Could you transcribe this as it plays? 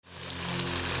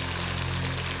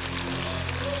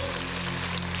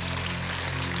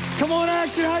Come on,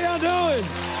 Action, how y'all doing?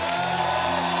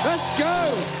 Let's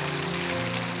go.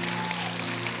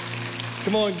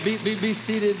 Come on, be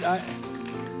seated. I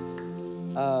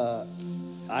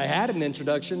had an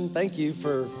introduction. Thank you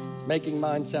for making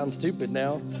mine sound stupid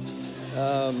now.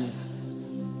 Man,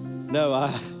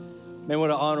 what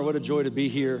an honor, what a joy to be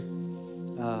here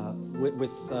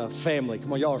with family.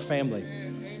 Come on, y'all are family.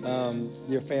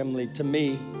 Your family, to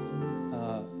me,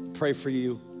 pray for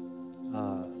you.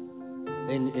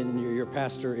 And your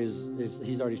pastor is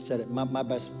he's already said it, my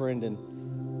best friend. And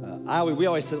we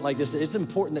always say it like this: it's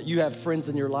important that you have friends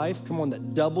in your life, come on,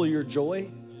 that double your joy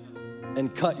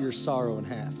and cut your sorrow in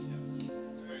half.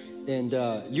 And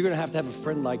you're gonna have to have a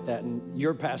friend like that. And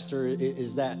your pastor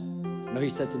is that. I know he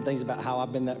said some things about how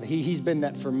I've been that. He's been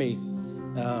that for me.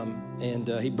 And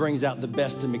he brings out the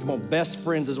best in me. Come on, best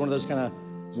friends is one of those kind of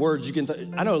words you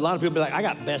can, I know a lot of people be like, I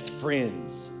got best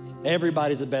friends.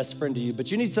 Everybody's a best friend to you,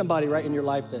 but you need somebody right in your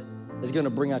life that is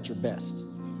gonna bring out your best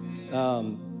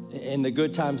in the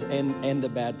good times and the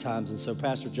bad times. And so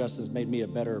Pastor Justin's made me a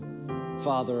better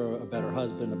father, a better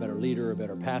husband, a better leader, a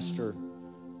better pastor,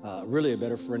 really a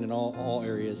better friend in all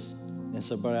areas. And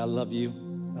so, buddy, I love you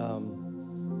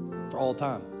for all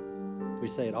time. We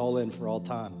say it, all in for all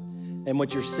time. And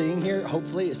what you're seeing here,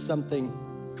 hopefully, is something,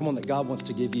 come on, that God wants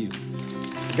to give you.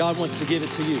 God wants to give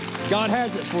it to you. God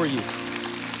has it for you.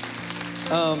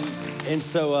 And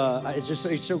so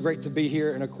it's so great to be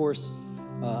here. And of course,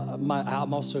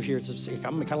 I'm also here.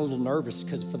 I'm kind of a little nervous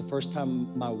because for the first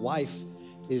time, my wife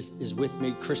is with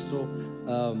me. Crystal,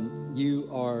 you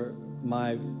are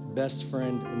my best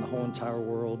friend in the whole entire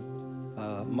world.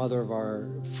 Mother of our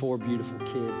 4 beautiful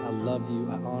kids. I love you.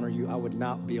 I honor you. I would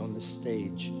not be on this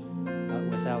stage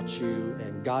without you.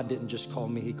 And God didn't just call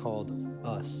me, he called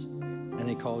us. And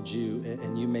he called you,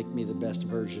 and you make me the best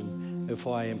version of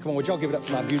who I am. Come on, would y'all give it up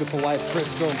for my beautiful wife,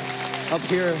 Crystal, up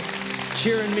here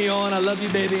cheering me on. I love you,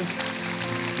 baby.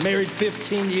 Married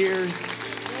 15 years,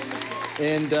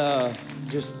 and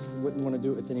just wouldn't want to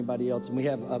do it with anybody else. And we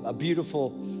have a beautiful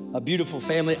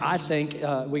family. I think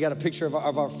we got a picture of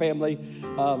our family,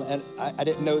 and I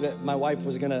didn't know that my wife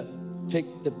was gonna pick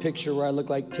the picture where I look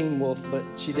like Teen Wolf, but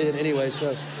she did anyway.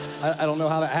 So I don't know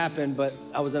how that happened, but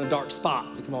I was in a dark spot.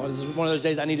 Come on, this is one of those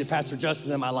days I needed Pastor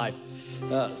Justin in my life.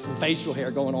 Some facial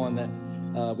hair going on that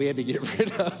we had to get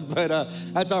rid of. But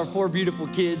that's our 4 beautiful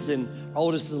kids, and our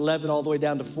oldest is 11 all the way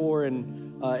down to 4.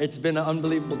 And it's been an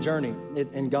unbelievable journey.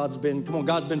 And God's been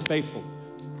faithful.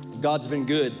 God's been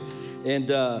good. And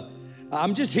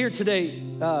I'm just here today.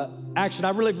 Action,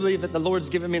 I really believe that the Lord's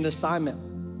given me an assignment.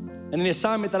 And the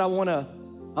assignment that I'm gonna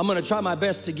try my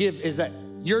best to give is that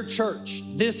your church,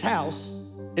 this house,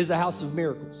 is a house of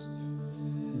miracles.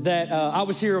 That I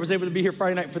was able to be here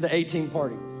Friday night for the 18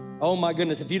 party. Oh my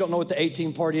goodness, if you don't know what the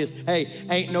 18 party is, hey,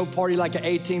 ain't no party like an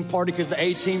 18 party because the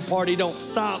 18 party don't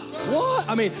stop. What?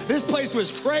 I mean, this place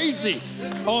was crazy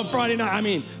on Friday night. I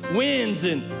mean, wins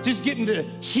and just getting to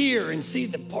hear and see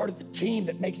the part of the team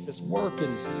that makes this work.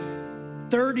 And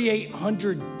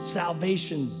 3,800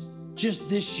 salvations just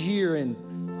this year. And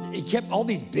it kept all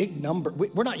these big numbers.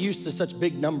 We're not used to such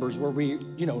big numbers where we,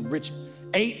 reach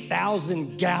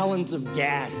 8,000 gallons of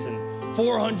gas and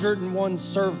 401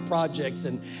 serve projects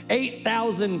and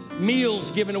 8,000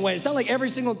 meals given away. It sounded like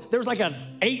there was like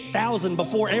 8,000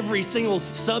 before every single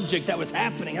subject that was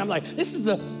happening. I'm like, this is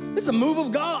a move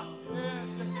of God.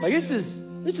 Like this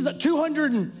is a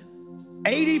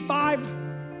 285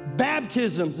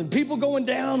 baptisms and people going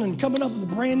down and coming up with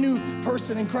a brand new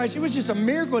person in Christ. It was just a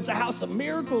miracle. It's a house of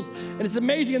miracles, and it's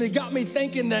amazing. And it got me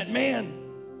thinking that, man,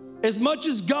 as much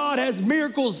as God has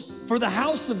miracles for the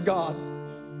house of God,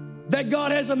 that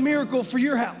God has a miracle for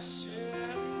your house.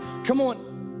 Come on.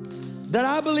 That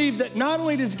I believe that not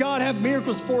only does God have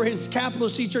miracles for his Capital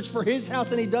C Church, for his house,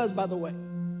 and he does, by the way,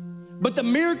 but the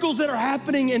miracles that are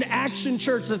happening in Action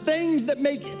Church, the things that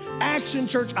make Action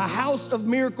Church a house of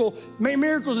miracles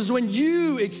is when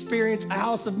you experience a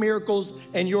house of miracles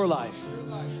in your life.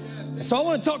 So I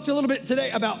want to talk to you a little bit today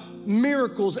about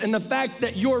miracles and the fact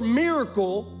that your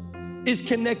miracle is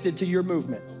connected to your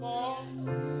movement.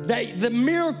 That the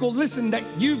miracle, listen, that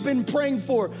you've been praying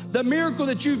for, the miracle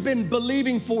that you've been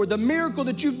believing for, the miracle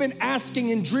that you've been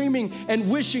asking and dreaming and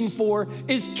wishing for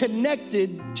is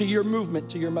connected to your movement,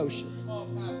 to your motion.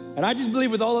 And I just believe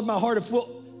with all of my heart, if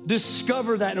we'll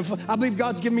discover that, and I believe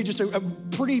God's given me just a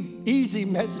pretty easy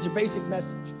message, a basic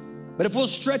message. But if we'll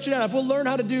stretch it out, if we'll learn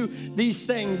how to do these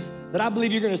things, that I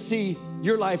believe you're gonna see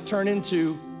your life turn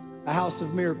into a house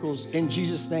of miracles in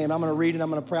Jesus' name. I'm gonna read and I'm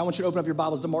gonna pray. I want you to open up your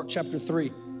Bibles to Mark chapter 3.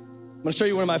 I'm gonna show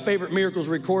you one of my favorite miracles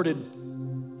recorded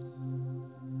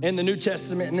in the New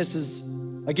Testament, and this is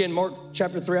Again, Mark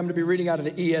chapter 3, I'm gonna be reading out of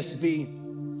the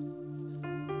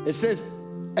ESV. It says,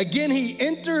 again, he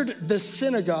entered the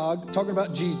synagogue, talking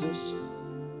about Jesus,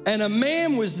 and a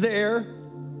man was there,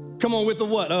 come on, with a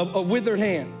what? A withered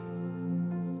hand.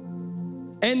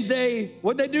 And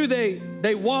what they do,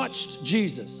 they watched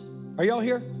Jesus. Are y'all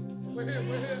here? We're here.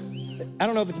 I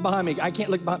don't know if it's behind me. I can't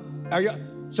look behind. Are you?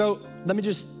 So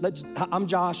I'm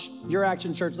Josh, you're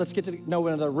Action Church. Let's get to know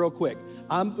one another real quick.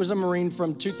 I was a Marine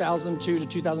from 2002 to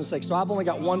 2006, so I've only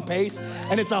got one pace,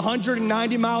 and it's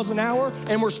 190 miles an hour,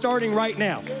 and we're starting right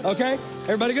now, okay?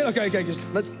 Everybody good? Okay,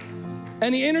 let's.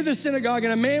 And he entered the synagogue,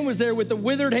 and a man was there with a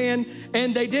withered hand,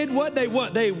 and they did what?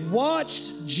 They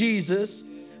watched Jesus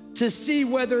to see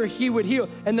whether he would heal.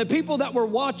 And the people that were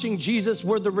watching Jesus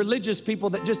were the religious people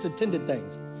that just attended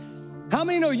things. How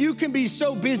many know you can be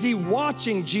so busy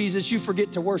watching Jesus, you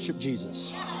forget to worship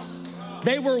Jesus?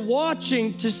 They were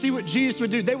watching to see what Jesus would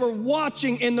do. They were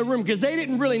watching in the room because they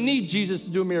didn't really need Jesus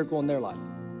to do a miracle in their life.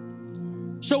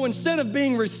 So instead of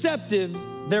being receptive,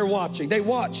 they're watching. They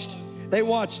watched him. They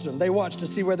watched to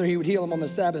see whether he would heal them on the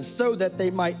Sabbath so that they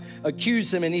might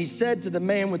accuse him. And he said to the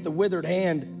man with the withered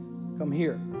hand, come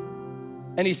here.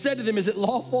 And he said to them, is it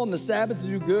lawful on the Sabbath to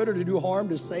do good or to do harm,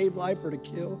 to save life or to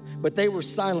kill? But they were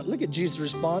silent. Look at Jesus'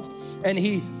 response. And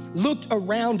he looked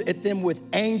around at them with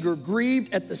anger,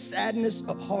 grieved at the sadness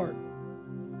of heart.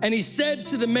 And he said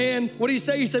to the man, what did he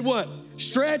say? He said what?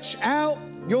 Stretch out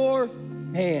your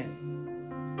hand.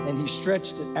 And he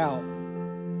stretched it out,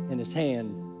 and his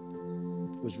hand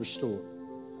was restored.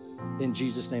 In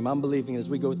Jesus' name, I'm believing as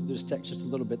we go through this text just a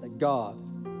little bit that God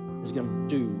is going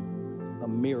to do a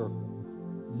miracle.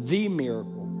 The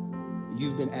miracle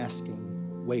you've been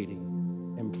asking,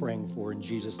 waiting, and praying for in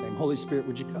Jesus' name. Holy Spirit,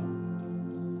 would you come?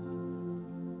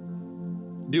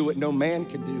 Do what no man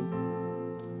can do.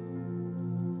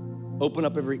 Open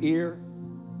up every ear.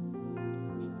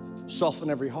 Soften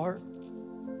every heart.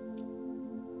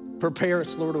 Prepare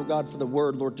us, Lord, oh God, for the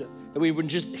word, Lord, that we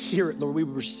wouldn't just hear it, Lord, we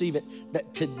would receive it.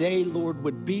 That today, Lord,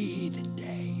 would be the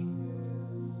day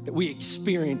that we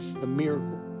experience the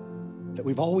miracle that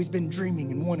we've always been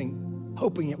dreaming and wanting,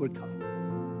 hoping it would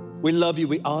come. We love you,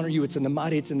 we honor you. It's in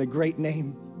the great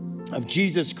name of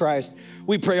Jesus Christ.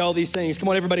 We pray all these things. Come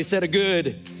on, everybody said a good.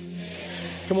 Amen.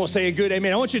 Come on, say a good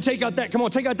amen. I want you to take out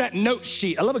that note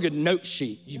sheet. I love a good note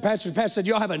sheet. Pastor said,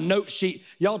 y'all have a note sheet.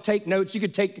 Y'all take notes. You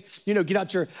could take, get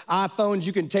out your iPhones.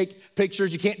 You can take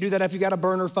pictures. You can't do that if you got a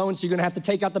burner phone, so you're gonna have to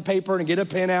take out the paper and get a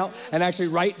pen out and actually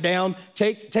write down,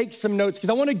 take some notes, because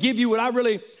I wanna give you what I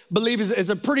really believe is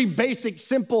a pretty basic,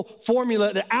 simple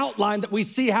formula, the outline that we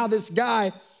see how this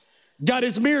guy got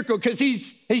his miracle, because he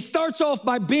starts off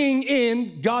by being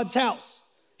in God's house.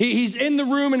 He's in the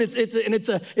room, and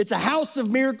it's a house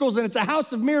of miracles, and it's a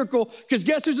house of miracle because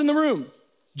guess who's in the room?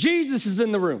 Jesus is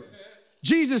in the room.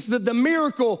 Jesus, the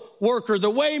miracle worker, the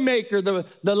way maker, the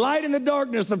light in the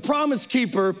darkness, the promise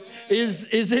keeper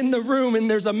is in the room, and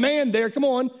there's a man there, come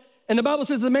on. And the Bible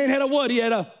says the man had a what? He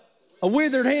had a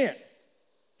withered hand.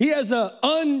 He has an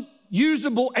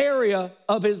unusable area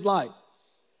of his life.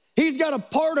 He's got a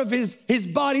part of his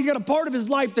body, he's got a part of his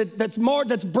life that's marred,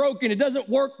 that's broken. It doesn't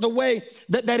work the way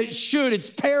that it should. It's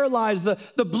paralyzed.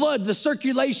 The blood, the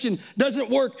circulation doesn't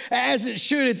work as it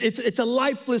should. It's a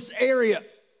lifeless area.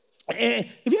 And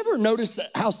have you ever noticed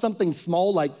how something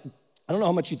small, like, I don't know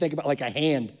how much you think about like a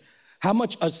hand, how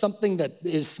much of something that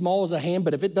is small as a hand,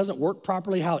 but if it doesn't work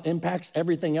properly, how it impacts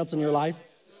everything else in your life?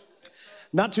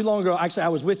 Not too long ago, actually, I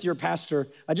was with your pastor.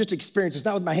 I just experienced this,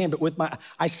 not with my hand, but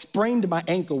I sprained my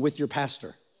ankle with your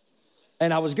pastor.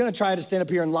 And I was gonna try to stand up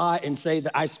here and lie and say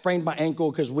that I sprained my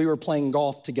ankle because we were playing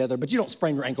golf together, but you don't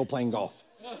sprain your ankle playing golf.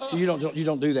 You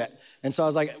don't do that. And so I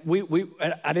was like,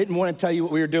 I didn't want to tell you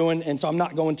what we were doing, and so I'm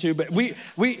not going to, but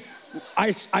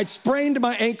I sprained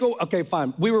my ankle. Okay,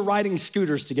 fine. We were riding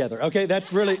scooters together, okay?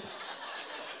 That's what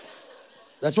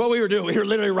we were doing. We were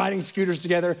literally riding scooters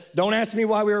together. Don't ask me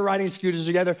why we were riding scooters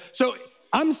together. So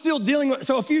I'm still dealing with,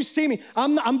 so if you see me,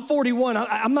 I'm 41.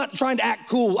 I'm not trying to act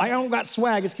cool. I don't got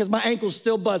swag. It's because my ankle's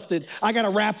still busted. I got a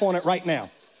wrap on it right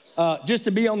now just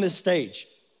to be on this stage.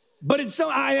 But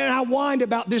I whined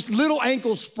about this little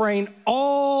ankle sprain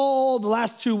all the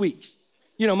last 2 weeks.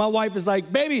 My wife is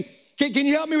like, baby, can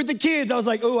you help me with the kids? I was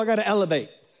like, oh, I got to elevate.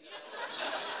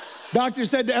 Doctor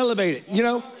said to elevate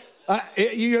it,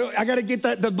 I got to get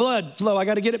the blood flow. I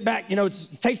got to get it back. It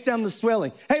takes down the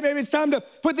swelling. Hey, baby, it's time to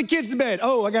put the kids to bed.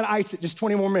 Oh, I got to ice it just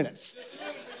 20 more minutes.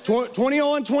 20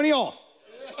 on, 20 off.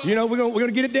 We're going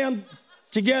to get it down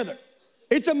together.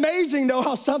 It's amazing, though,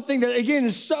 how something that, again,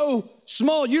 is so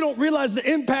small, you don't realize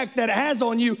the impact that it has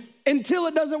on you until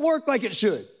it doesn't work like it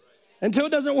should, until it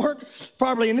doesn't work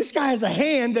properly. And this guy has a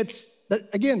hand that's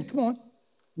Again, come on,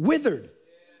 withered.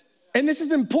 And this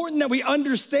is important that we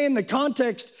understand the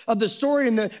context of the story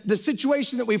and the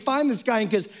situation that we find this guy in,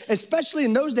 because especially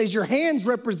in those days, your hands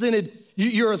represented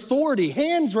your authority.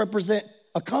 Hands represent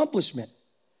accomplishment.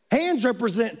 Hands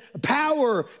represent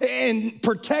power and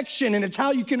protection, and it's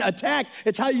how you can attack.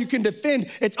 It's how you can defend.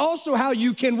 It's also how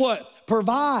you can what?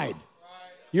 Provide.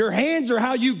 Your hands are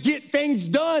how you get things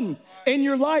done in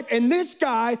your life. And this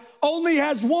guy only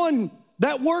has one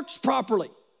that works properly.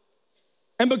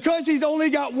 And because he's only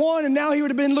got one, and now he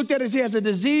would have been looked at as he has a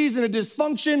disease and a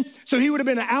dysfunction, so he would have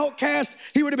been an outcast,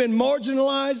 he would have been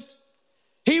marginalized.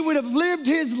 He would have lived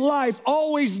his life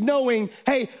always knowing,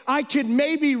 hey, I could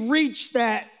maybe reach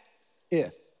that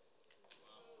if.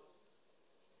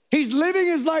 He's living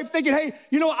his life thinking, hey,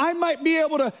 I might be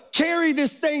able to carry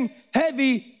this thing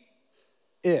heavy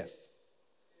if.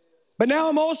 But now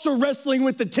I'm also wrestling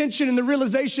with the tension and the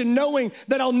realization, knowing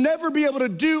that I'll never be able to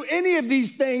do any of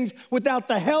these things without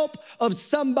the help of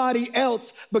somebody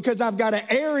else, because I've got an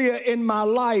area in my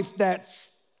life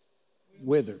that's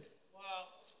withered.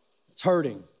 It's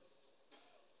hurting.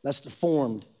 That's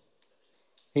deformed.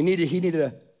 He needed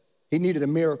a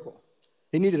miracle.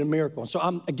 He needed a miracle.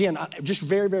 So just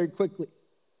very, very quickly,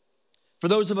 for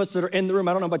those of us that are in the room,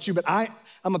 I don't know about you, but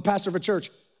I'm a pastor of a church.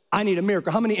 I need a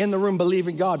miracle. How many in the room believe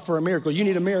in God for a miracle? You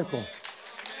need a miracle.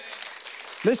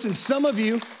 Listen, some of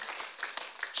you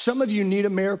need a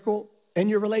miracle in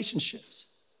your relationships.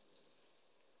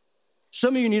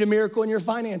 Some of you need a miracle in your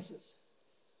finances.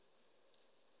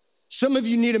 Some of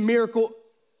you need a miracle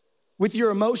with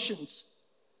your emotions.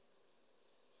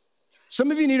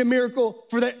 Some of you need a miracle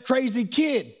for that crazy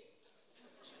kid.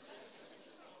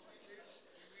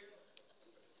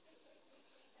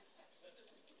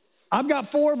 I've got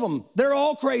 4 of them. They're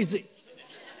all crazy.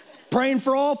 Praying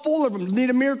for all 4 of them. Need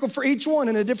a miracle for each one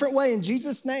in a different way in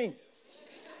Jesus' name.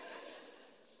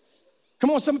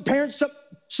 Come on, some parents,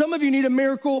 some of you need a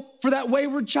miracle for that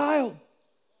wayward child.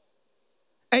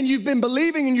 And you've been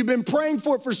believing and you've been praying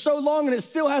for it for so long and it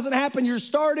still hasn't happened. You're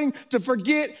starting to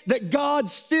forget that God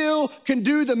still can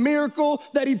do the miracle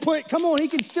that he put. Come on, he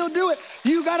can still do it.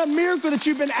 You got a miracle that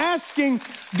you've been asking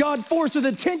God for. So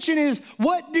the tension is,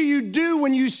 what do you do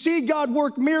when you see God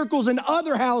work miracles in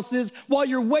other houses while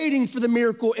you're waiting for the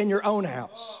miracle in your own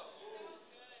house?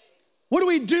 What do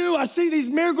we do? I see these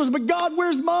miracles, but God,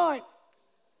 where's mine?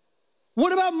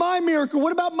 What about my miracle?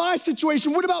 What about my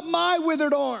situation? What about my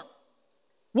withered arm?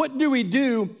 What do we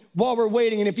do while we're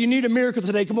waiting? And if you need a miracle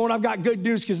today, come on, I've got good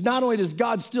news, because not only does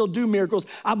God still do miracles,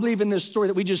 I believe in this story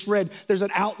that we just read, there's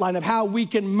an outline of how we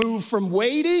can move from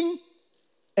waiting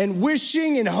and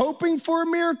wishing and hoping for a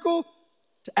miracle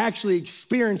to actually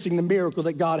experiencing the miracle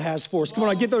that God has for us. Come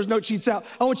on, get those note sheets out.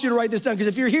 I want you to write this down, because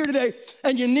if you're here today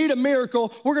and you need a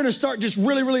miracle, we're gonna start just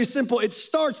really, really simple. It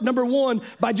starts, number 1,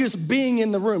 by just being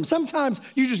in the room. Sometimes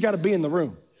you just gotta be in the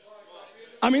room.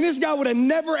 I mean, this guy would have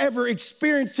never, ever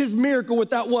experienced his miracle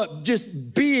without what?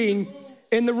 Just being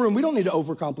in the room. We don't need to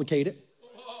overcomplicate it.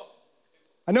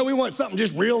 I know we want something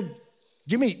just real.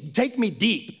 Take me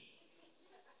deep.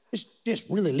 Just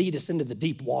really lead us into the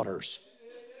deep waters.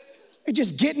 Hey,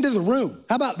 just get into the room.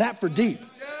 How about that for deep?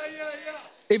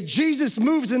 If Jesus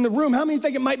moves in the room, how many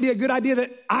think it might be a good idea that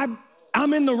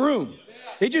I'm in the room?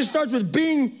 It just starts with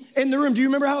being in the room. Do you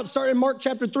remember how it started in Mark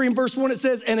chapter 3 and verse 1? It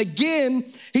says, and again,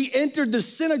 he entered the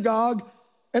synagogue,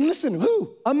 and listen,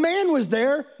 a man was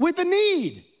there with a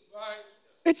need. Right.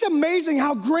 It's amazing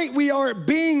how great we are at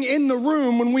being in the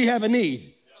room when we have a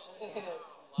need.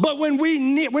 But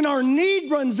when our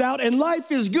need runs out and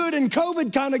life is good and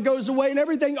COVID kind of goes away and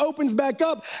everything opens back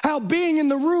up, how being in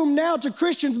the room now to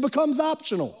Christians becomes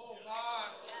optional.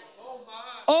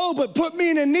 Oh, but put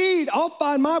me in a need, I'll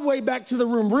find my way back to the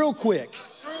room real quick.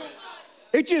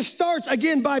 It just starts,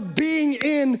 again, by being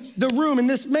in the room. And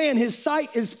this man, his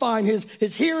sight is fine,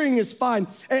 his hearing is fine,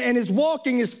 and his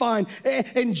walking is fine.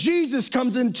 And Jesus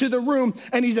comes into the room,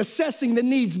 and he's assessing the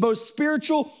needs, both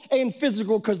spiritual and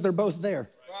physical, because they're both there.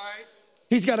 Right.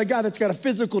 He's got a guy that's got a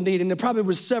physical need, and there probably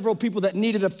was several people that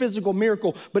needed a physical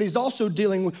miracle, but he's also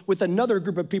dealing with another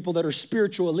group of people that are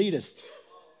spiritual elitists.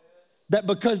 That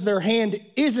because their hand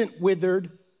isn't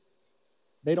withered,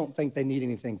 they don't think they need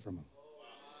anything from him.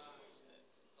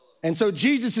 And so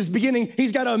Jesus is beginning,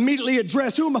 he's got to immediately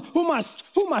address, who am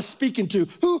I speaking to?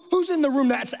 Who's in the room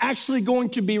that's actually going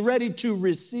to be ready to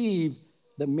receive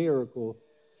the miracle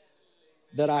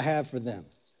that I have for them?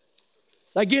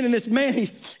 Again, in this man,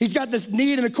 he's got this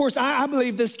need. And of course, I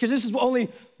believe this because this is only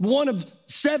one of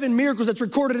 7 miracles that's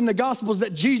recorded in the Gospels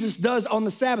that Jesus does on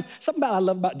the Sabbath. Something I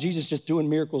love about Jesus just doing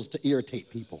miracles to irritate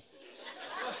people.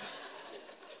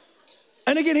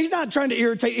 And again, he's not trying to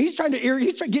irritate. He's trying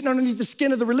getting underneath the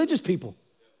skin of the religious people.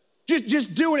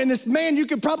 Just doing it. And this man,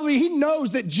 he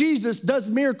knows that Jesus does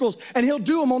miracles and he'll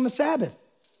do them on the Sabbath.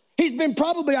 He's been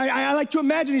I like to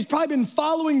imagine he's probably been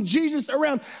following Jesus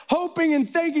around, hoping and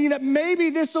thinking that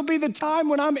maybe this will be the time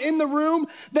when I'm in the room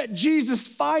that Jesus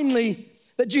finally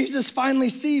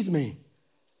sees me.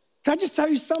 Can I just tell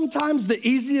you, sometimes the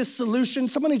easiest solution,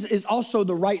 is also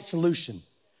the right solution.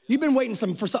 You've been waiting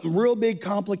for something real big,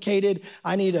 complicated.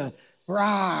 I need a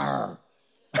rawr.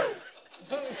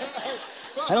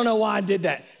 I don't know why I did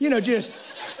that. You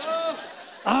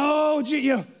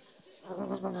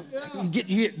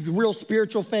get real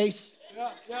spiritual face.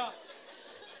 Yeah.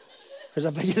 Because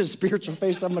if I get a spiritual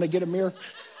face, I'm gonna get a mirror.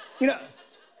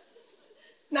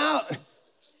 Now,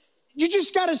 you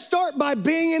just gotta start by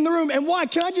being in the room. And why?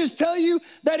 Can I just tell you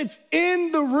that it's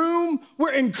in the room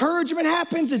where encouragement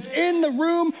happens. It's in the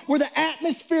room where the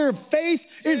atmosphere of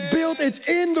faith is built. It's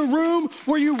in the room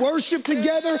where you worship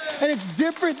together. And it's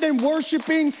different than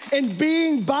worshiping and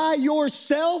being by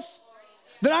yourself.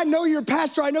 That I know your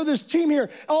pastor, I know this team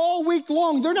here, all week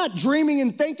long, they're not dreaming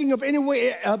and thinking of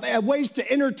ways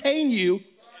to entertain you.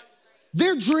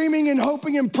 They're dreaming and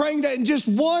hoping and praying that in just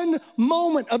one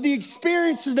moment of the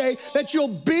experience today, that you'll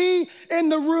be in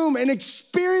the room and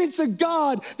experience a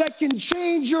God that can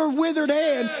change your withered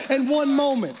hand in one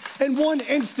moment, in one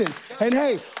instance. And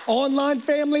hey, online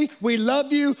family, we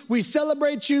love you, we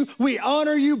celebrate you, we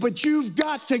honor you, but you've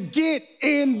got to get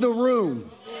in the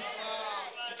room.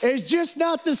 It's just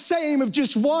not the same of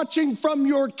just watching from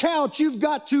your couch. You've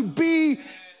got to be.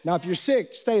 Now, if you're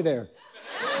sick, stay there.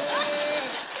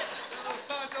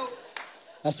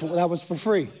 That was for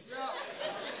free.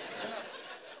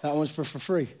 That one's for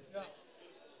free.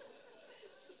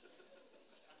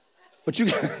 But you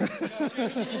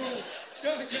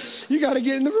got to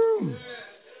get in the room.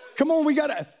 Come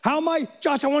on,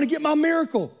 Josh, I want to get my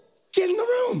miracle. Get in the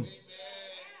room.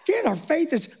 Get our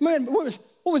faith is, man, what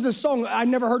was this song? I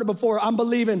never heard it before. I'm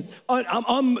believing.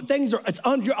 It's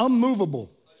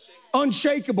unmovable.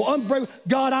 Unshakable, unbreakable.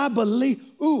 God, I believe.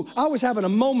 I was having a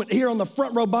moment here on the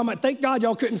front row thank God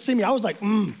y'all couldn't see me. I was like,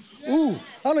 I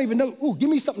don't even know. Give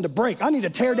me something to break. I need to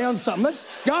tear down something.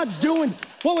 God's doing,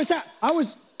 what was that?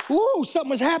 Something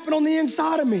was happening on the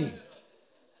inside of me.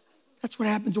 That's what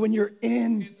happens when you're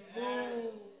in.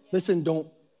 Listen,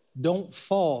 don't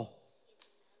fall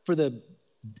for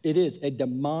it is a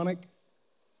demonic,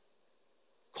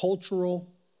 cultural,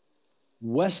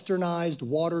 westernized,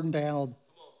 watered down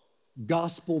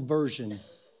gospel version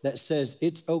that says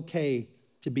it's okay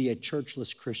to be a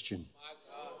churchless Christian.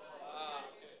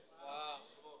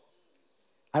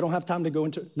 I don't have time to go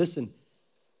into, listen,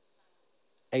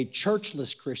 a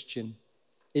churchless Christian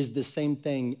is the same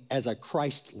thing as a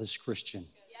Christless Christian.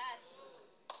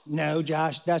 No,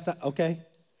 Josh, that's not, okay.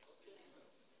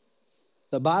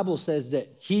 The Bible says that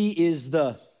he is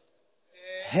the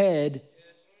head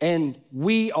and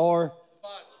we are,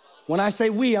 when I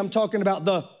say we, I'm talking about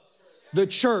the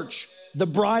church, the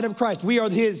bride of Christ. We are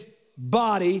his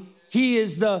body. He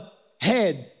is the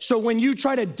head. So when you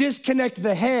try to disconnect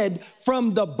the head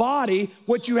from the body,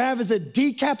 what you have is a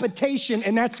decapitation,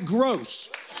 and that's gross.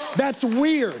 That's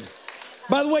weird.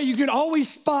 By the way, you can always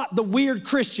spot the weird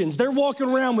Christians. They're walking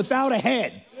around without a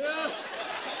head.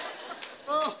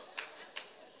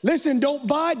 Listen, don't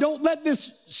let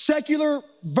this secular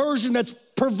version that's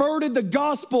perverted the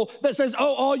gospel that says,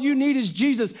 all you need is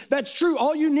Jesus. That's true.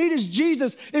 All you need is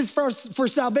Jesus is for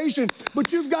salvation.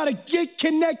 But you've got to get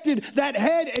connected, that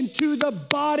head, into the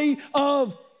body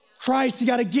of Christ. You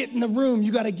got to get in the room.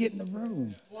 You got to get in the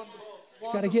room.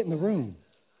 You got to get in the room.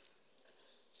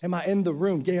 Am I in the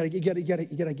room? You got to get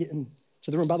into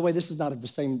the room. By the way, this is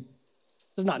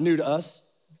not new to us.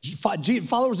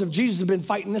 Followers of Jesus have been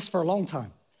fighting this for a long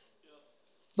time.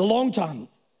 The long time.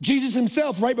 Jesus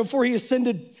himself, right before he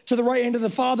ascended to the right hand of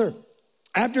the Father,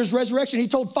 after his resurrection, he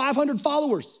told 500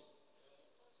 followers,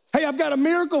 hey, I've got a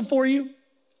miracle for you.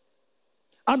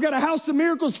 I've got a house of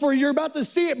miracles for you. You're about to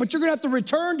see it, but you're gonna have to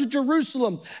return to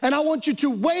Jerusalem. And I want you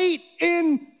to wait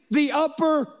in the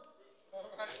upper.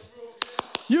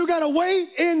 You gotta wait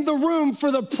in the room for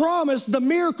the promise, the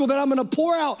miracle that I'm gonna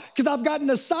pour out, because I've got an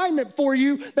assignment for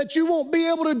you that you won't be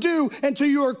able to do until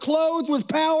you are clothed with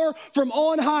power from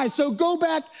on high. So go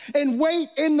back and wait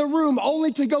in the room,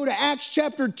 only to go to Acts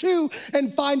chapter 2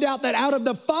 and find out that out of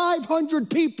the 500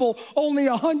 people, only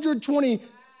 120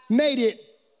 made it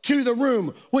to the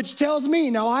room, which tells me,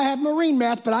 now I have Marine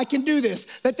math, but I can do this,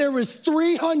 that there was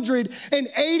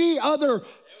 380 other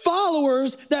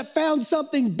followers that found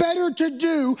something better to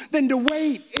do than to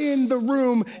wait in the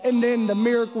room, and then the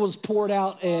miracle was poured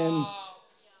out. And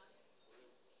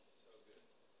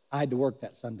I had to work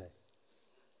that Sunday.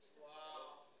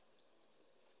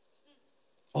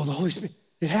 Oh, the Holy Spirit,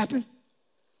 it happened?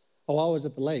 Oh, I was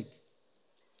at the lake.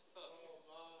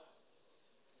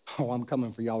 Oh, I'm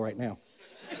coming for y'all right now.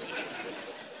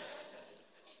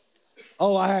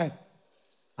 Oh, I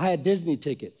had Disney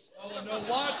tickets. Oh, no,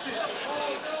 watch it.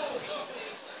 Oh,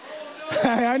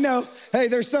 no. I know. Hey,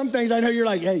 there's some things I know you're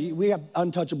like, hey, we have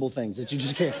untouchable things that you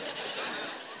just can't.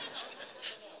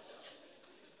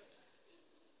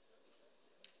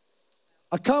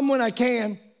 I come when I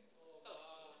can.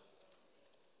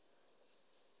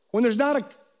 When there's not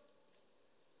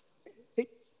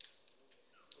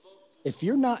if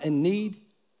you're not in need,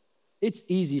 it's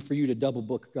easy for you to double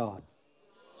book God.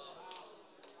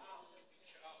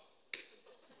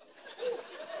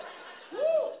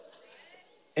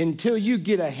 Until you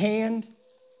get a hand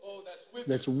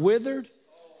that's withered,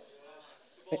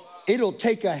 it'll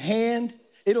take a hand,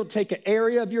 it'll take an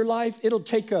area of your life, it'll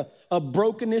take a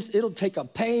brokenness, it'll take a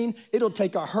pain, it'll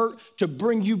take a hurt to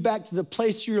bring you back to the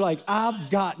place you're like, I've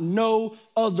got no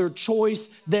other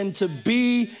choice than to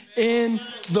be in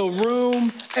the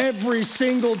room every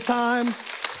single time.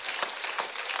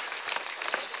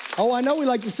 Oh, I know we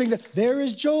like to sing that. There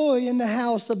is joy in the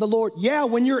house of the Lord. Yeah,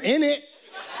 when you're in it.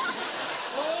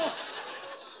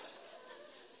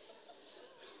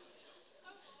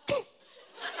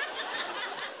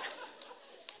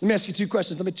 Let me ask you two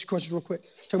questions. Let me two questions real quick.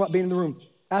 Talk about being in the room.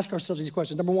 Ask ourselves these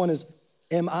questions. Number one is,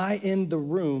 am I in the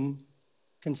room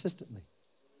consistently?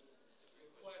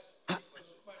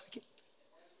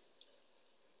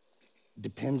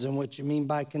 Depends on what you mean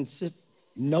by consistent.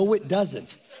 No, it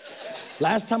doesn't.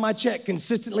 Last time I checked,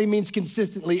 consistently means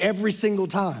consistently every single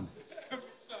time.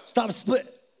 Stop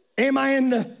split. Am I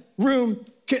in the room?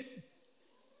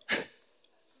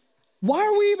 Why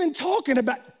are we even talking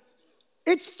about?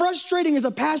 It's frustrating as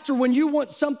a pastor when you want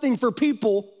something for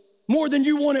people more than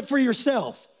you want it for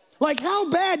yourself. Like, how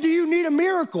bad do you need a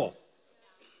miracle?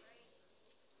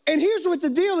 And here's what the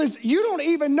deal is. You don't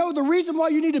even know the reason why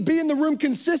you need to be in the room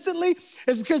consistently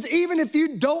is because even if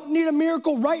you don't need a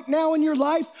miracle right now in your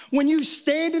life, when you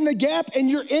stand in the gap and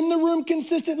you're in the room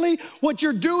consistently, what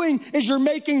you're doing is you're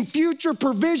making future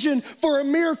provision for a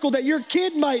miracle that your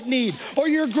kid might need, or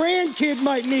your grandkid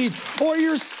might need, or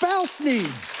your spouse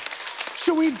needs.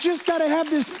 So we've just got to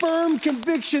have this firm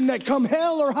conviction that come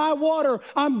hell or high water,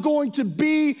 I'm going to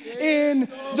be in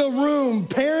the room.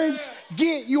 Parents,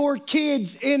 get your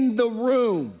kids in the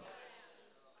room.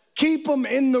 Keep them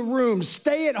in the room.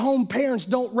 Stay-at-home parents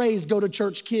don't raise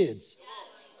go-to-church kids.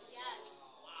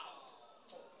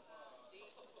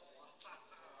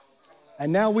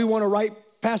 And now we want to write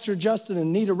Pastor Justin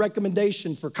and need a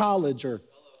recommendation for college or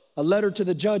a letter to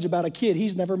the judge about a kid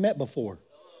he's never met before.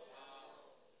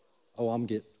 Oh, I'm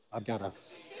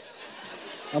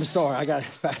sorry, I got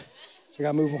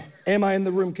to move on. Am I in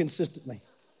the room consistently?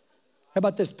 How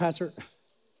about this, Pastor? I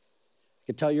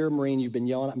can tell you're a Marine. You've been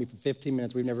yelling at me for 15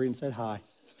 minutes. We've never even said hi.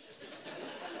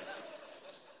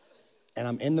 And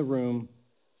I'm in the room.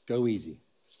 Go easy.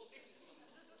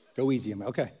 Go easy.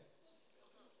 Okay.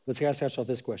 Let's ask ourselves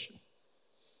this question.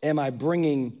 Am I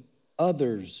bringing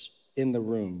others in the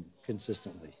room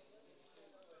consistently?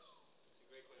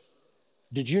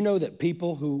 Did you know that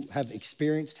people who have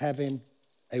experienced having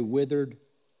a withered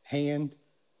hand,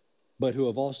 but who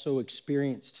have also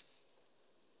experienced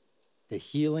the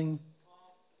healing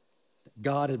that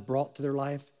God had brought to their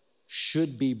life,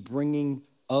 should be bringing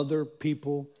other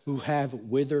people who have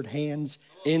withered hands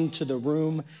into the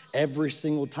room every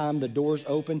single time the doors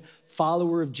open?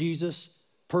 Follower of Jesus,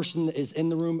 person that is in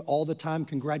the room all the time,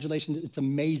 congratulations, it's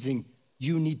amazing.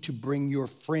 You need to bring your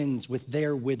friends with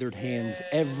their withered hands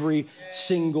every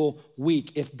single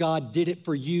week. If God did it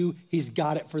for you, he's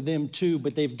got it for them too,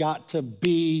 but they've got to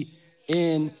be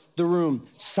in the room.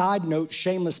 Side note,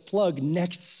 shameless plug,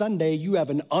 next Sunday, you have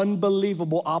an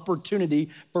unbelievable opportunity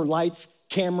for lights,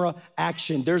 camera,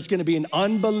 action. There's gonna be an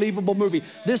unbelievable movie.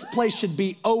 This place should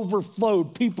be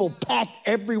overflowed, people packed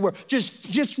everywhere.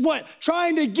 Just what?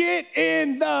 Trying to get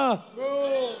in the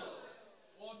room.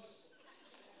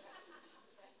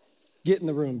 Get in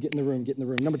the room, get in the room, get in the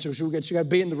room. Number two, you gotta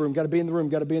be in the room, gotta be in the room,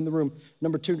 gotta be in the room.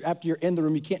 Number two, after you're in the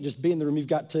room, you can't just be in the room, you've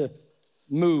got to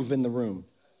move in the room.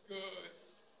 That's good.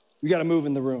 You gotta move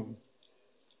in the room.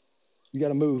 You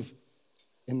gotta move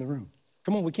in the room.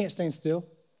 Come on, we can't stand still.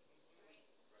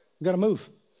 We gotta move.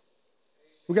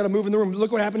 We gotta move in the room.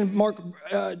 Look what happened in Mark,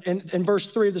 in verse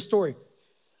 3 of the story.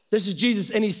 This is Jesus,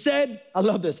 and he said, I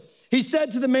love this. He said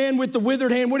to the man with the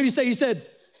withered hand, what did he say? He said,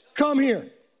 come here,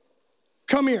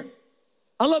 come here.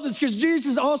 I love this because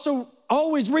Jesus is also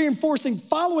always reinforcing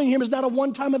following him is not a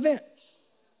one-time event.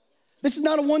 This is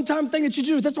not a one-time thing that you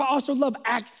do. That's why I also love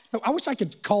act. I wish I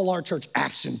could call our church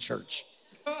Action Church.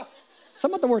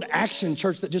 Something about the word action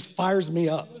church that just fires me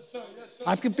up. Yes, sir. Yes, sir.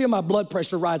 I can feel my blood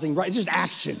pressure rising, right? It's just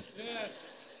action. Yes.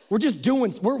 We're just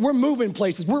doing, we're moving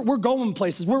places. We're going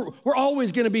places. We're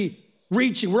always gonna be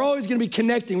reaching. We're always gonna be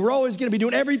connecting. We're always gonna be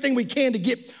doing everything we can to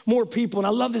get more people. And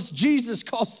I love this. Jesus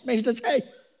calls me, he says, hey,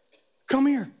 come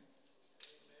here.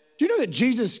 Do you know that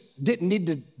Jesus didn't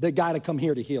need the guy to come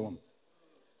here to heal him?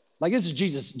 Like, this is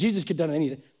Jesus. Jesus could have done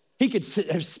anything. He could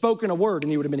have spoken a word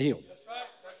and he would have been healed. That's right.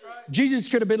 That's right. Jesus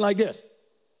could have been like this.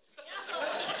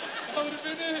 That would have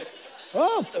been it.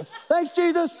 Oh, thanks,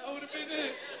 Jesus. That would have been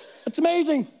it. That's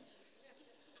amazing.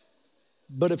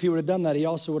 But if he would have done that, he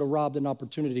also would have robbed an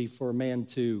opportunity for a man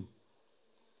to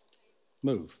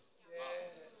move.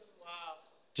 Yes. Wow.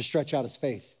 To stretch out his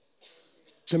faith.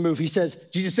 To move.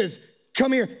 Jesus says,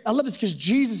 come here. I love this because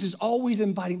Jesus is always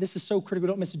inviting. This is so critical.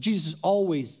 Don't miss it. Jesus is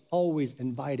always, always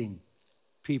inviting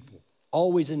people.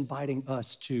 Always inviting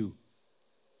us to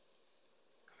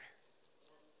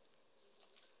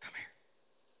come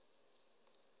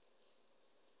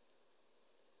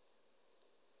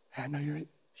here. I know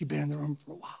you've been in the room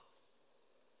for a while.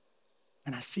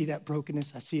 And I see that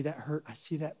brokenness. I see that hurt. I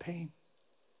see that pain.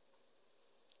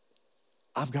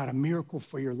 I've got a miracle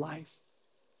for your life,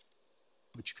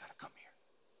 but you got to come here.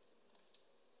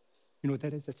 You know what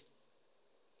that is? That's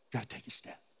you got to take a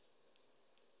step.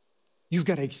 You've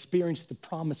got to experience the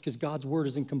promise because God's word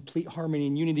is in complete harmony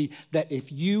and unity that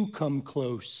if you come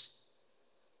close,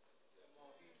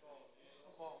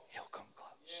 he'll come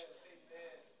close.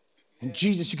 And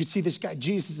Jesus, you could see this guy,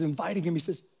 Jesus is inviting him. He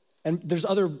says, and there's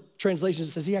other translations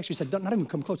that says, he actually said, not even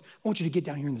come close. I want you to get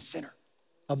down here in the center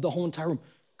of the whole entire room.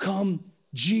 Come.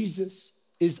 Jesus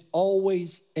is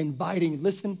always inviting,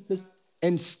 listen,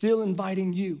 and still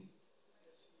inviting you.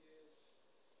 Yes, he is.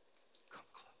 Come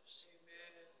close.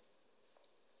 Amen.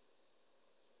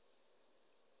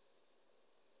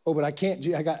 Oh, but I can't,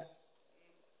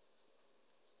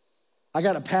 I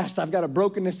got a past, I've got a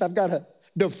brokenness, I've got a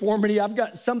deformity, I've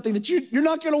got something that you're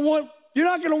not gonna want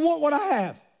what I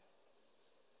have.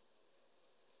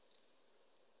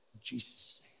 Jesus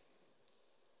is saying,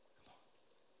 come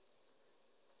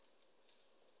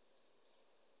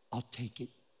on. I'll take it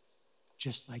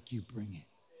just like you bring it.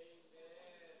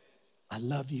 I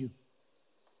love you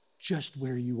just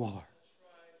where you are,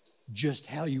 just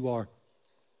how you are,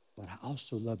 but I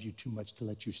also love you too much to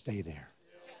let you stay there.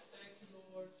 Thank you,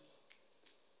 Lord.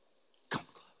 Come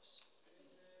close.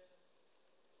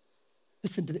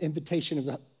 Listen to the invitation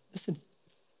of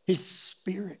his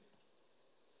spirit.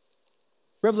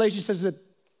 Revelation says that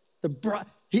the bride,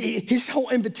 his whole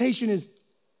invitation is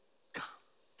come.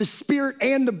 The spirit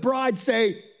and the bride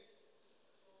say, come.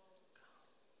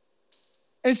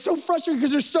 And it's so frustrating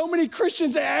because there's so many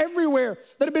Christians everywhere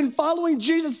that have been following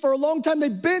Jesus for a long time.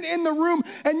 They've been in the room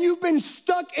and you've been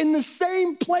stuck in the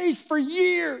same place for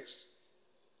years.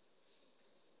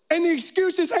 And the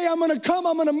excuse is, hey, I'm gonna come,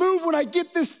 I'm gonna move when I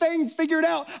get this thing figured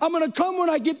out. I'm gonna come when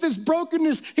I get this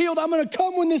brokenness healed. I'm gonna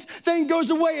come when this thing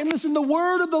goes away. And listen, the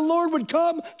word of the Lord would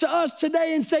come to us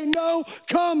today and say, no,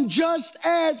 come just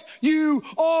as you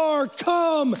are.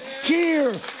 Come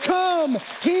here, come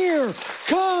here,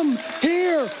 come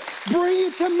here. Bring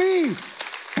it to me.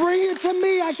 Bring it to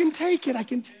me. I can take it, I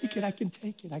can take it, I can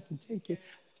take it, I can take it,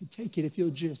 I can take it if you'll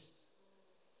just.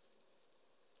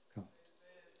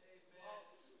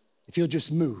 If you'll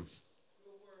just move.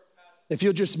 If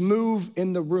you'll just move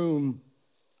in the room,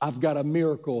 I've got a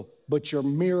miracle, but your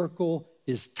miracle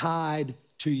is tied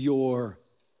to your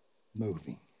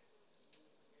moving.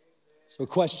 So a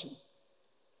question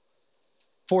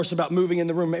for us about moving in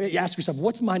the room. Maybe ask yourself,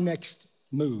 what's my next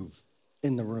move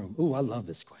in the room? Ooh, I love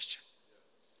this question.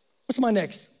 What's my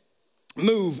next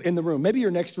move in the room? Maybe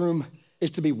your next room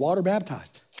is to be water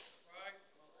baptized.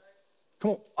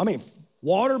 Come on,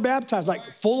 water baptized, like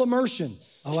full immersion.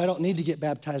 Oh, I don't need to get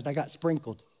baptized. I got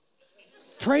sprinkled.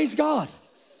 Praise God.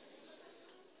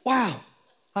 Wow.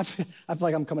 I feel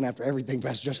like I'm coming after everything,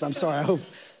 Pastor Justin. I'm sorry. I hope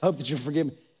that you'll forgive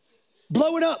me.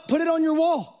 Blow it up. Put it on your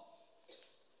wall.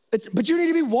 But you need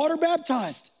to be water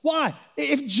baptized. Why?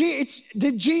 If Jesus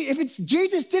did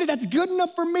it, that's good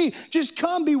enough for me. Just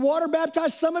come, be water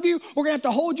baptized. Some of you, we're gonna have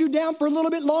to hold you down for a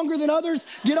little bit longer than others,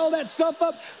 get all that stuff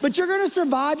up, but you're gonna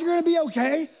survive. You're gonna be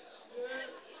okay.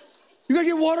 You're gonna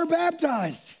get water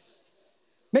baptized.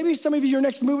 Maybe some of you, your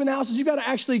next move in the house is you gotta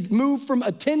actually move from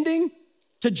attending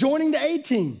to joining the A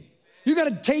team. You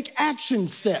gotta take action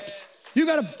steps. You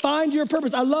gotta find your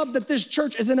purpose. I love that this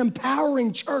church is an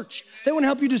empowering church. They wanna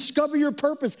help you discover your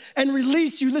purpose and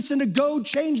release you, listen, to go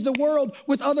change the world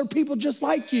with other people just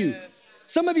like you.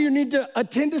 Some of you need to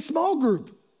attend a small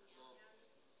group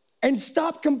and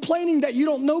stop complaining that you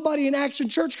don't know nobody in Action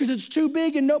Church because it's too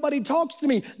big and nobody talks to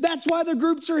me. That's why the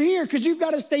groups are here, because you've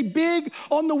got to stay big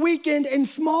on the weekend and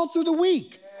small through the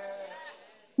week.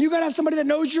 You got to have somebody that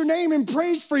knows your name and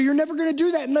prays for you. You're never going to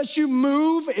do that unless you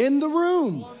move in the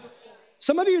room.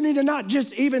 Some of you need to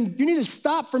you need to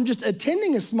stop from just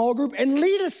attending a small group and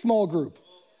lead a small group.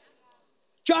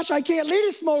 Josh, I can't lead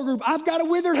a small group. I've got a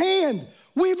withered hand.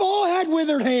 We've all had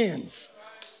withered hands.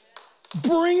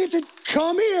 Bring it to,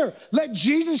 come here. Let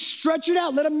Jesus stretch it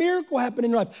out. Let a miracle happen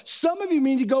in your life. Some of you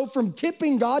need to go from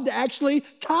tipping God to actually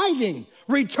tithing,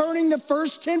 returning the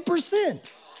first 10%.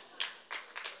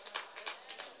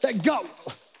 That God,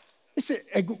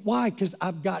 why? Because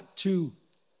I've got to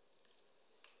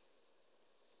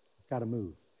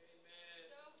move.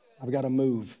 I've got to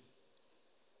move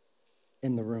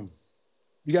in the room.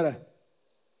 You got to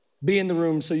be in the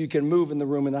room so you can move in the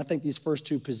room. And I think these first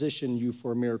two position you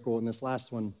for a miracle. And this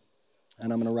last one,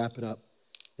 and I'm going to wrap it up,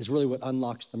 is really what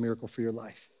unlocks the miracle for your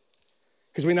life.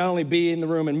 Because we not only be in the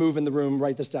room and move in the room,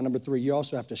 write this down, number 3, you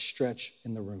also have to stretch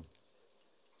in the room.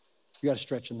 You got to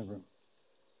stretch in the room.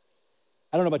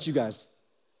 I don't know about you guys.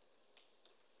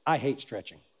 I hate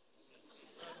stretching.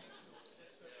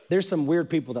 There's some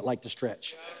weird people that like to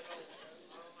stretch.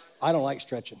 I don't like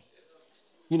stretching.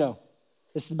 You know,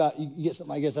 this is about, you get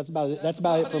something, I guess that's about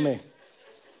it for me.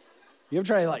 You ever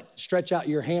try to like stretch out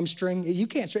your hamstring? You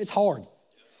can't stretch, it's hard,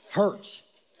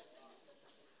 hurts.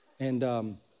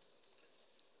 And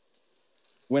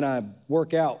when I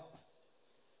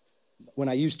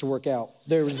used to work out,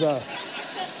 there was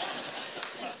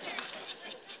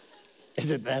it's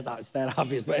that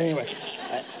obvious, but anyway,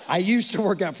 I used to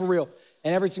work out for real.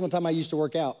 And every single time I used to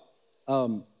work out,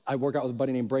 I work out with a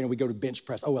buddy named Brandon. We go to bench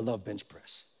press. Oh, I love bench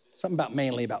press. Something about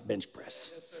manly about bench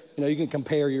press. You know, you can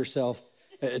compare yourself.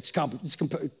 It's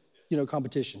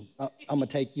competition. I'm gonna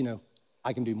take,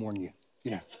 I can do more than you,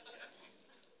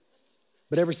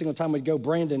 But every single time we'd go,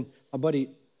 Brandon, my buddy,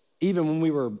 even when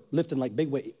we were lifting like big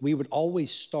weight, we would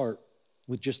always start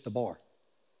with just the bar.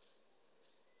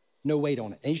 No weight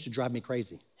on it. And it used to drive me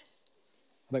crazy.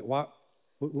 I'm like, why?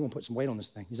 We're gonna put some weight on this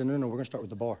thing. He said, no, we're gonna start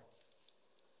with the bar.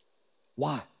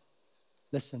 Why?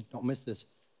 Listen, don't miss this.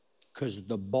 Because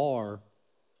the bar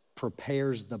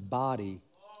prepares the body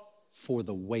for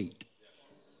the weight.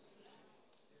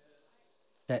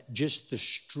 That just the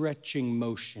stretching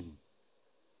motion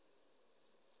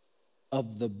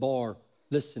of the bar,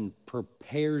 listen,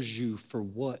 prepares you for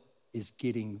what is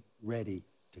getting ready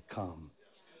to come.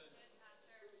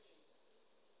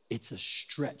 It's a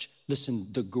stretch. Listen,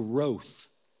 the growth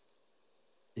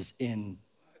is in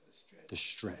the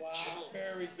stretch. Wow,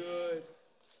 very good.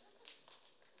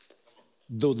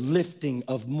 The lifting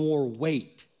of more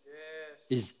weight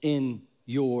is in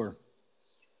your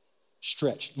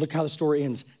stretch. Look how the story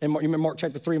ends. And you remember Mark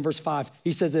chapter 3 and verse 5.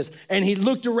 He says this, and he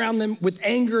looked around them with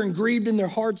anger and grieved in their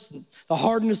hearts, the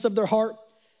hardness of their heart.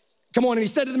 Come on, and he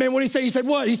said to the man, what did he say? He said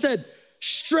what? He said,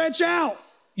 stretch out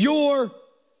your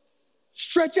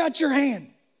hand.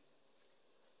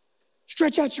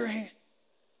 Stretch out your hand.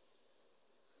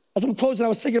 As I'm closing, I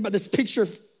was thinking about this picture.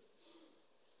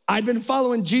 I'd been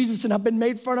following Jesus and I've been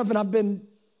made fun of and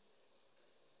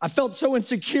I felt so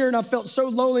insecure and I felt so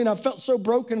lonely and I felt so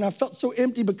broken and I felt so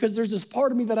empty because there's this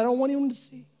part of me that I don't want anyone to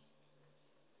see.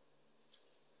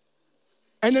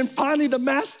 And then finally the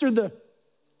master, the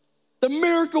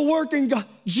miracle working God,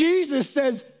 Jesus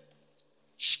says,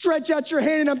 stretch out your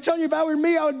hand. And I'm telling you, if I were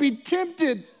me, I would be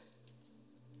tempted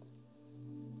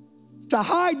to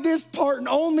hide this part and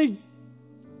only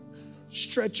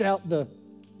stretch out the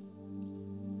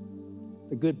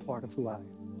good part of who I am.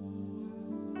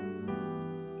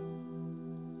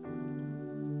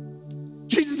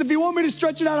 Jesus, if you want me to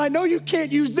stretch it out, I know you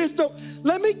can't use this. So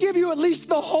let me give you at least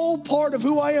the whole part of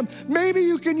who I am. Maybe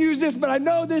you can use this, but I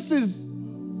know this is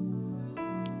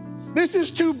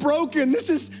too broken.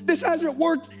 This hasn't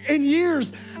worked in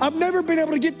years. I've never been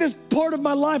able to get this part of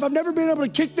my life. I've never been able to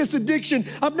kick this addiction.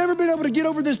 I've never been able to get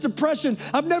over this depression.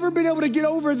 I've never been able to get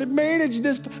over manage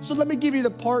this. So let me give you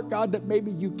the part, God, that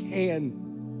maybe you can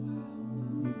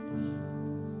use.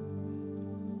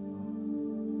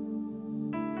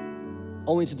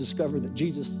 Only to discover that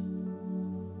Jesus,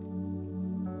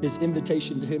 his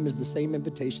invitation to him is the same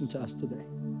invitation to us today.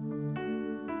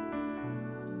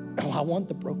 Oh, I want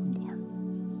the broken part.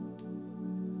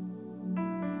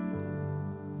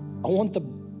 I want the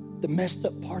messed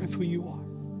up part of who you are.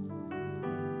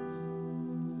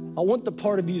 I want the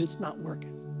part of you that's not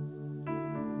working.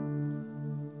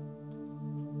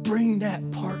 Bring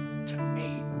that part to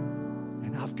me,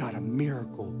 and I've got a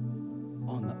miracle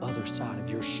on the other side of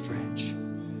your stretch.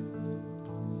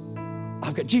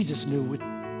 Jesus knew what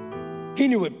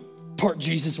part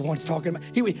Jesus wants talking about.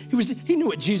 He knew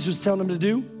what Jesus was telling him to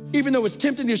do. Even though it's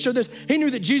tempting to show this, he knew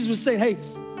that Jesus was saying, hey,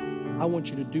 I want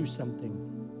you to do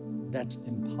something that's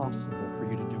impossible for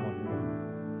you to do on your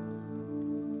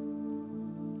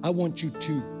own. I want you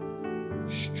to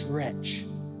stretch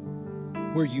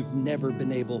where you've never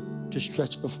been able to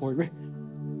stretch before. I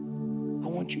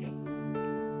want you to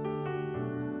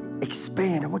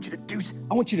expand. I want you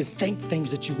to think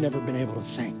things that you've never been able to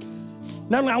think.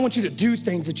 Not only I want you to do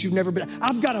things that you've never been.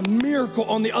 I've got a miracle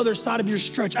on the other side of your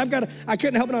stretch. I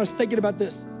couldn't help it. I was thinking about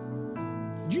this.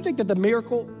 Do you think that the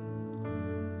miracle,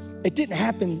 it didn't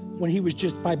happen when he was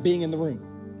just by being in the room?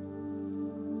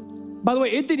 By the way,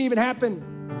 it didn't even happen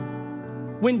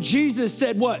when Jesus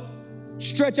said what?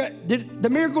 Stretch out. The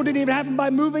miracle didn't even happen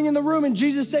by moving in the room and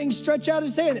Jesus saying, stretch out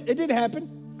his hand. It didn't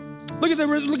happen. Look at the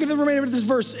remainder of this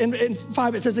verse. In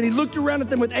 5, it says, and he looked around at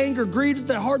them with anger, grieved at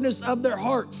the hardness of their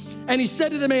heart. And he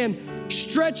said to the man,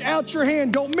 stretch out your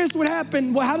hand. Don't miss what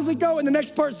happened. Well, how does it go? And the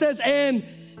next part says, and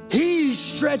he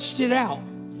stretched it out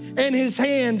and his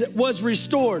hand was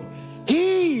restored.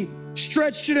 He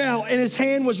stretched it out and his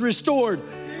hand was restored.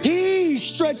 He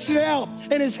stretched it out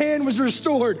and his hand was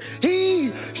restored. He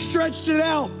stretched it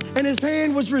out and his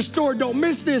hand was restored. Don't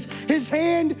miss this. His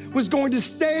hand was going to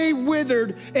stay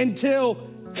withered until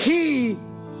he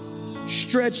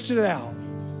stretched it out.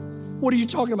 What are you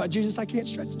talking about, Jesus? I can't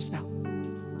stretch this out.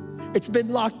 It's been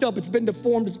locked up. It's been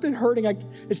deformed. It's been hurting.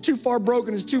 It's too far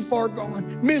broken. It's too far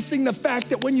gone. Missing the fact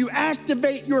that when you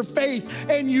activate your faith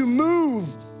and you move,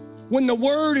 when the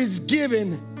word is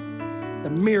given, the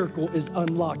miracle is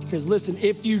unlocked. Because listen,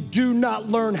 if you do not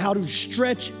learn how to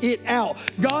stretch it out,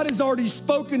 God has already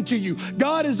spoken to you.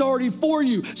 God is already for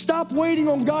you. Stop waiting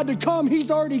on God to come. He's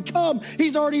already come.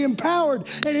 He's already empowered.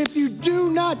 And if you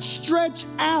do not stretch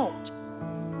out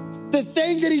the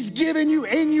thing that he's given you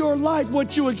in your life,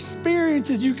 what you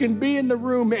experience is you can be in the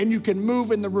room and you can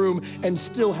move in the room and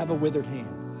still have a withered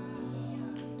hand.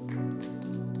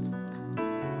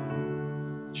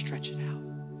 Stretch it out.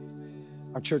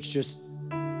 Our church just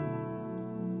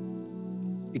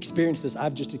experienced this.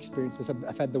 I've just experienced this.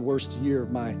 I've had the worst year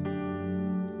of my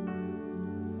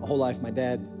whole life. My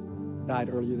dad died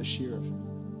earlier this year of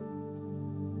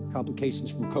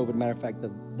complications from COVID. Matter of fact,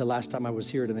 the last time I was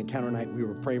here at an encounter night, we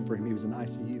were praying for him. He was in the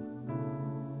ICU.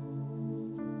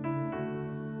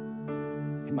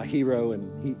 And my hero,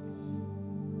 and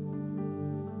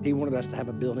he wanted us to have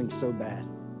a building so bad.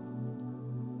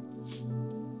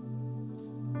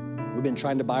 We've been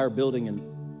trying to buy our building, and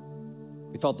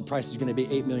we thought the price was going to be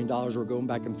 $8 million. We're going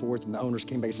back and forth, and the owners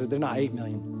came back and said, they're not $8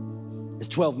 million. It's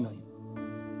 $12 million.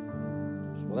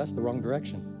 Well, that's the wrong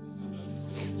direction.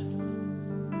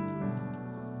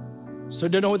 So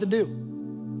didn't know what to do.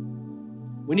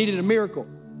 We needed a miracle.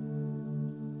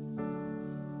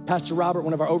 Pastor Robert,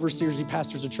 one of our overseers, he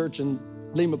pastors a church in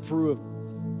Lima, Peru of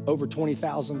over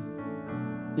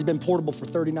 20,000. He's been portable for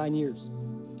 39 years.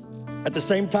 At the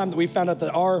same time that we found out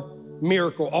that our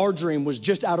miracle, our dream was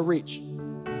just out of reach.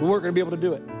 We weren't gonna be able to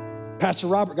do it. Pastor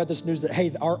Robert got this news that,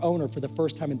 hey, our owner for the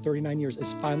first time in 39 years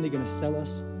is finally gonna sell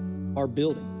us our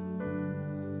building.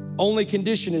 Only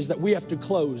condition is that we have to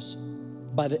close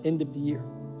by the end of the year.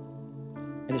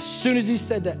 And as soon as he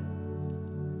said that,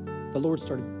 the Lord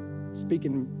started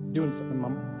speaking, doing something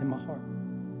in my heart.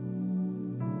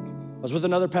 I was with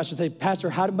another pastor and said, Pastor,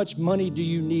 how much money do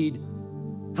you need?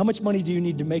 How much money do you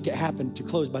need to make it happen to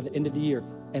close by the end of the year?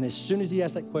 And as soon as he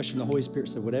asked that question, the Holy Spirit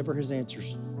said, whatever his answer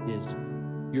is,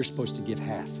 you're supposed to give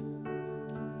half.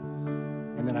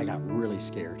 And then I got really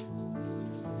scared.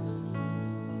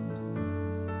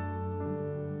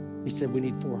 He said, we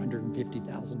need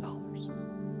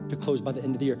 $450,000 to close by the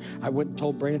end of the year. I went and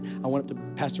told Brandon, I went up to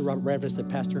Pastor Robert Bradford and said,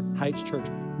 Pastor, Heights Church,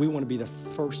 we want to be the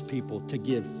first people to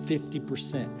give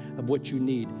 50% of what you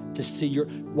need to see your,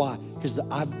 why? Because the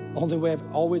only way I've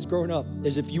always grown up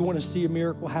is if you want to see a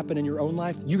miracle happen in your own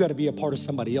life, you got to be a part of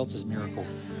somebody else's miracle.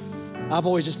 I've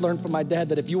always just learned from my dad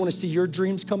that if you want to see your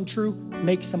dreams come true,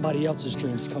 make somebody else's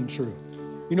dreams come true.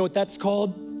 You know what that's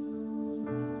called?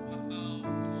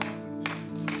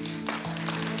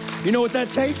 You know what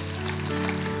that takes?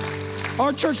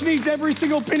 Our church needs every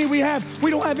single penny we have. We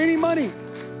don't have any money.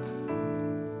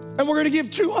 And we're gonna give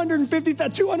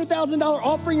 $200,000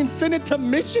 offering and send it to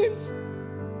missions?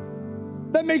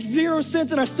 That makes 0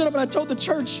 sense. And I stood up and I told the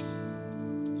church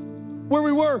where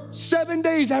we were 7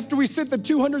 days after we sent the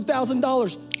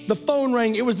 $200,000, the phone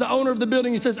rang. It was the owner of the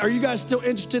building. He says, are you guys still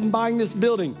interested in buying this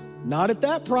building? Not at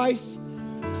that price.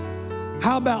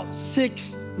 How about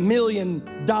 $6 million?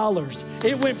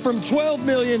 It went from 12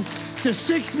 million to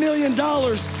 $6 million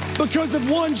because of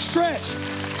one stretch.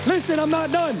 Listen, I'm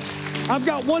not done. I've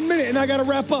got 1 minute and I got to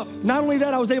wrap up. Not only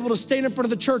that, I was able to stand in front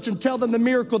of the church and tell them the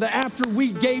miracle that after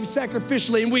we gave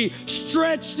sacrificially and we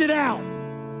stretched it out,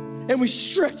 and we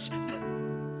stretched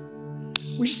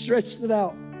it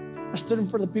out. I stood in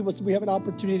front of the people and said, we have an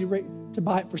opportunity to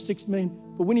buy it for $6 million,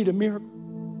 but we need a miracle.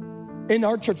 In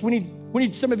our church, we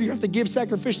need some of you have to give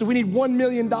sacrificially. We need $1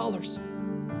 million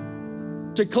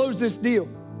to close this deal.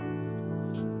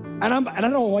 And I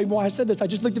don't know why I said this. I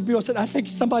just looked at people and said, I think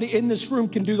somebody in this room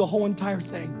can do the whole entire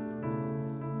thing.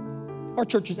 Our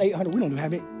church is 800. We don't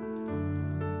have it.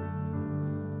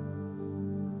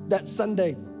 That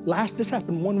Sunday, this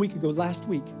happened 1 week ago, last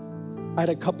week, I had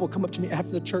a couple come up to me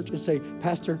after the church and say,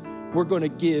 Pastor, we're gonna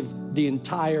give the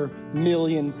entire $1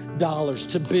 million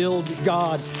to build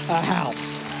God a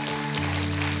house.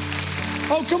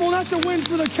 Oh, come on, that's a win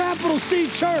for the Capital C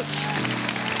Church.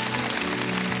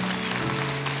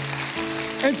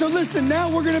 And so listen, now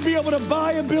we're gonna be able to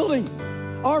buy a building,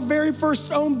 our very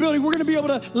first own building. We're gonna be able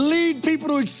to lead people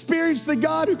to experience the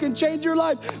God who can change your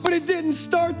life. But it didn't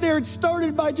start there, it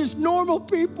started by just normal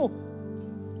people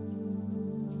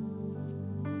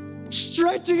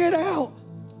stretching it out.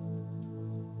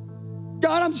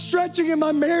 God, I'm stretching in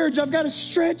my marriage. I've got to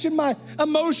stretch in my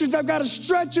emotions. I've got to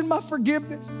stretch in my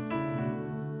forgiveness.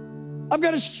 I've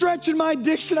got to stretch in my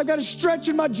addiction. I've got to stretch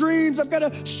in my dreams. I've got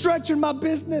to stretch in my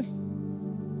business.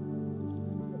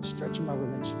 I've got to stretch in my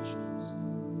relationships.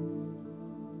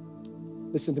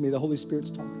 Listen to me, the Holy Spirit's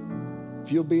talking.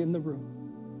 If you'll be in the room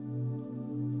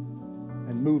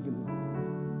and move in the room,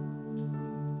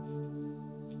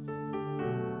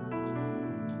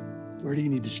 where do you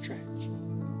need to stretch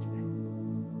today?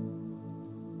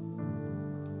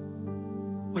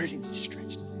 Where do you need to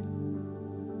stretch today?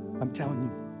 I'm telling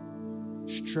you,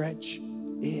 stretch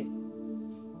it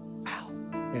out.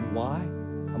 And why?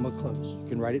 I'm gonna close. You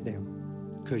can write it down.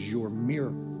 Because your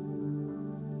miracle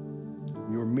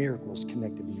is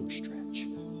connected to your stretch.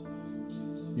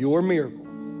 Your miracle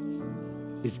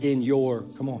is in your,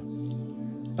 come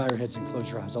on, bow your heads and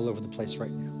close your eyes all over the place right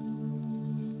now.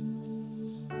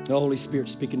 The Holy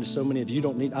Spirit's speaking to so many of you.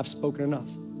 I've spoken enough.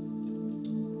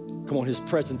 Come on, His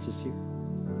presence is here.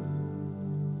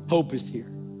 Hope is here.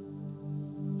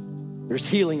 There's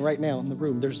healing right now in the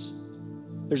room. There's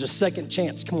a second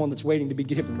chance, come on, that's waiting to be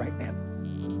given right now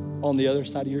on the other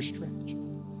side of your stretch.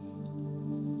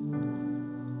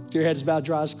 With your heads bowed,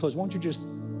 your eyes closed, why don't you just,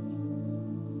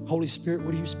 Holy Spirit,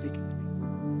 what are you speaking to me?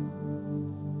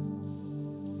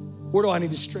 Where do I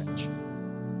need to stretch?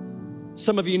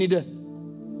 Some of you you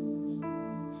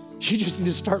just need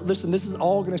to start listening. This is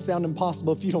all gonna sound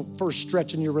impossible if you don't first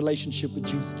stretch in your relationship with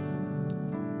Jesus.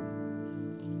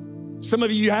 Some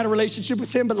of you had a relationship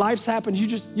with Him, but life's happened.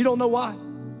 You don't know why.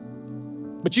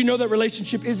 But you know that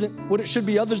relationship isn't what it should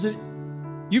be.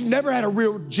 You've never had a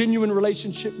real, genuine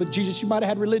relationship with Jesus. You might have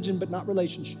had religion, but not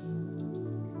relationship.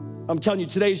 I'm telling you,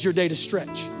 today's your day to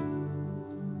stretch.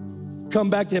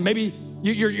 Come back to Him. Maybe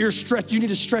you're stretched. You need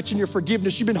to stretch in your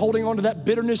forgiveness. You've been holding on to that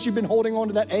bitterness. You've been holding on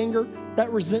to that anger,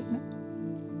 that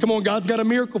resentment. Come on, God's got a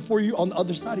miracle for you on the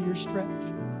other side of your stretch.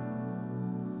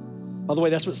 By the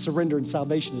way, that's what surrender and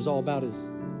salvation is all about,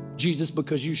 is Jesus,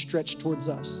 because you stretched towards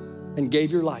us and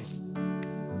gave your life,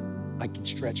 I can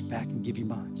stretch back and give you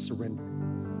mine, surrender.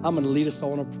 I'm gonna lead us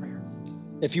all in a prayer.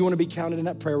 If you wanna be counted in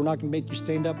that prayer, we're not gonna make you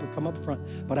stand up or come up front,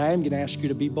 but I am gonna ask you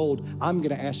to be bold. I'm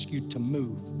gonna ask you to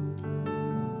move.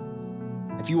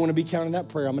 If you wanna be counted in that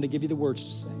prayer, I'm gonna give you the words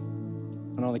to say.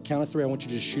 And on the count of 3, I want you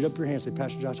to just shoot up your hand and say,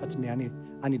 Pastor Josh, that's me. I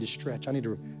need to stretch. I need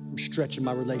to stretch in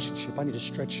my relationship. I need to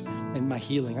stretch in my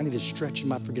healing. I need to stretch in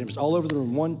my forgiveness. All over the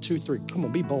room, 1, 2, 3. Come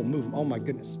on, be bold, move them. Oh my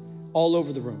goodness. All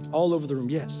over the room, all over the room.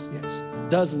 Yes, yes.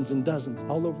 Dozens and dozens,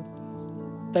 all over the place.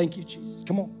 Thank you, Jesus.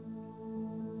 Come on.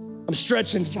 I'm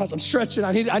stretching, Josh. I'm stretching.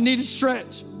 I need to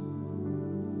stretch.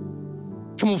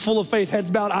 Come on, full of faith,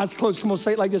 heads bowed, eyes closed. Come on,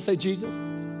 say it like this. Say, Jesus,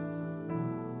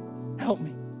 help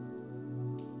me.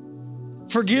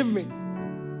 Forgive me.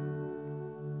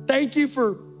 Thank you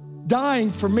for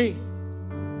dying for me.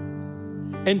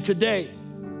 And today,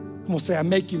 I'm gonna say, I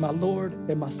make you my Lord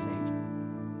and my Savior.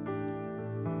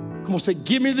 Come on, say,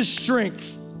 give me the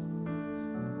strength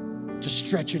to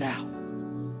stretch it out.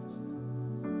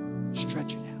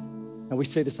 Stretch it out. And we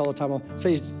say this all the time.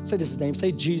 Say this his name.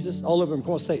 Say Jesus all over him.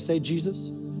 Come on, say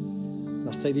Jesus.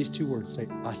 Now say these 2 words. Say,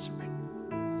 I surrender.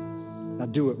 Now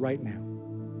do it right now.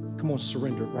 Come on,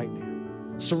 surrender it right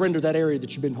now. Surrender that area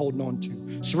that you've been holding on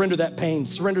to. Surrender that pain.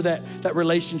 Surrender that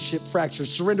relationship fracture.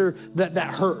 Surrender that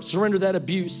hurt. Surrender that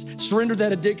abuse. Surrender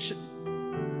that addiction.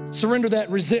 Surrender that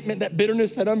resentment, that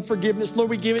bitterness, that unforgiveness. Lord,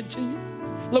 we give it to you.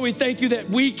 Lord, we thank you that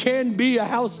we can be a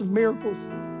house of miracles.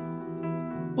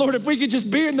 Lord, if we could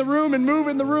just be in the room and move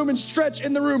in the room and stretch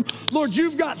in the room. Lord,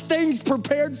 you've got things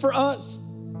prepared for us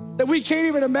that we can't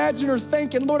even imagine or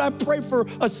think. And Lord, I pray for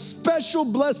a special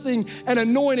blessing and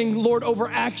anointing, Lord, over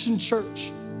Action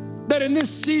Church. That in this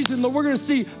season, Lord, we're gonna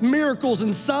see miracles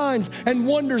and signs and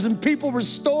wonders and people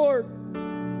restored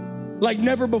like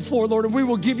never before, Lord. And we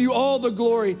will give you all the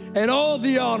glory and all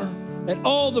the honor and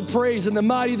all the praise in the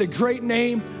mighty, the great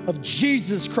name of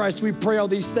Jesus Christ. We pray all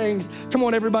these things. Come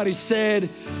on, everybody said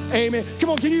amen. Come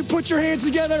on, can you put your hands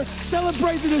together?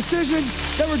 Celebrate the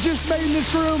decisions that were just made in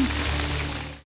this room.